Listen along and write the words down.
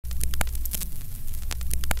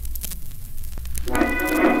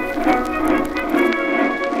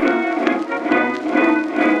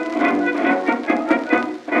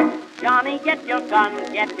get your gun,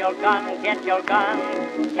 get your gun, get your gun.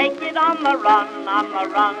 Take it on the run, on the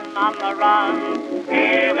run, on the run.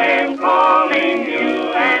 Hear them calling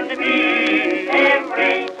you and me,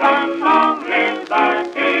 every son of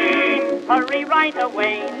liberty. Hurry right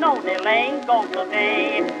away, no delay, go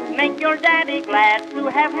today. Make your daddy glad to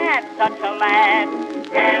have had such a lad.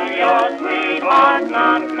 Tell your sweetheart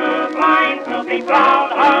not to blind, to be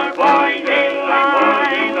proud her boys in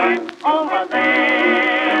line. Over there,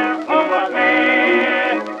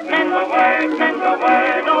 send the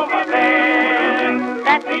word over there.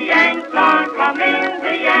 That the Yanks are coming,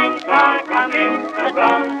 the Yanks are coming. The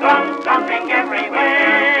drums thumping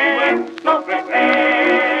everywhere. So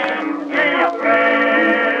prepare, say a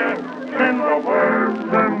prayer. Send the word,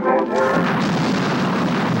 send the word.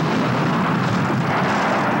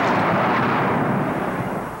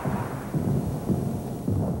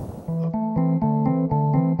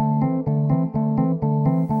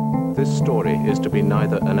 This story is to be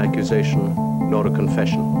neither an accusation nor a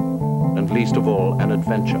confession, and least of all an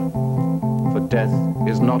adventure. For death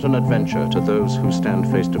is not an adventure to those who stand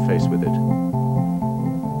face to face with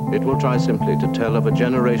it. It will try simply to tell of a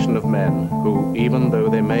generation of men who, even though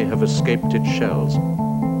they may have escaped its shells,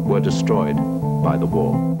 were destroyed by the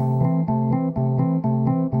war.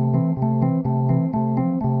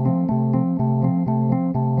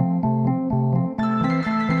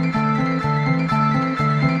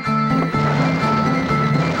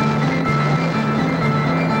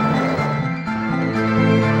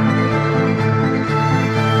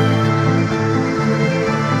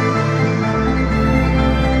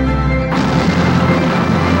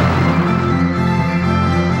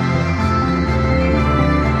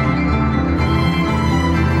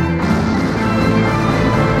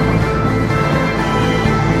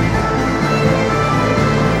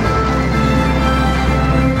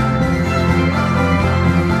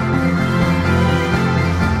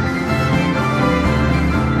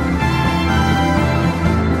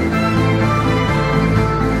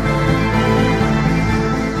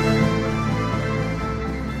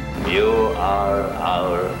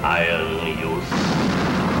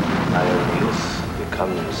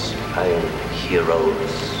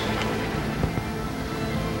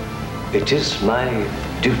 It is my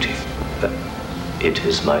duty, it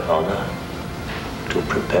is my honor to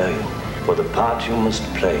prepare you for the part you must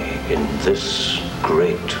play in this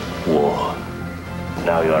great war.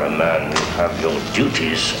 Now you're a man, you have your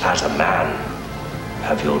duties as a man,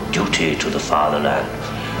 have your duty to the fatherland.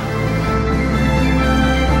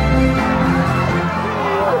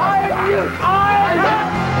 Oh!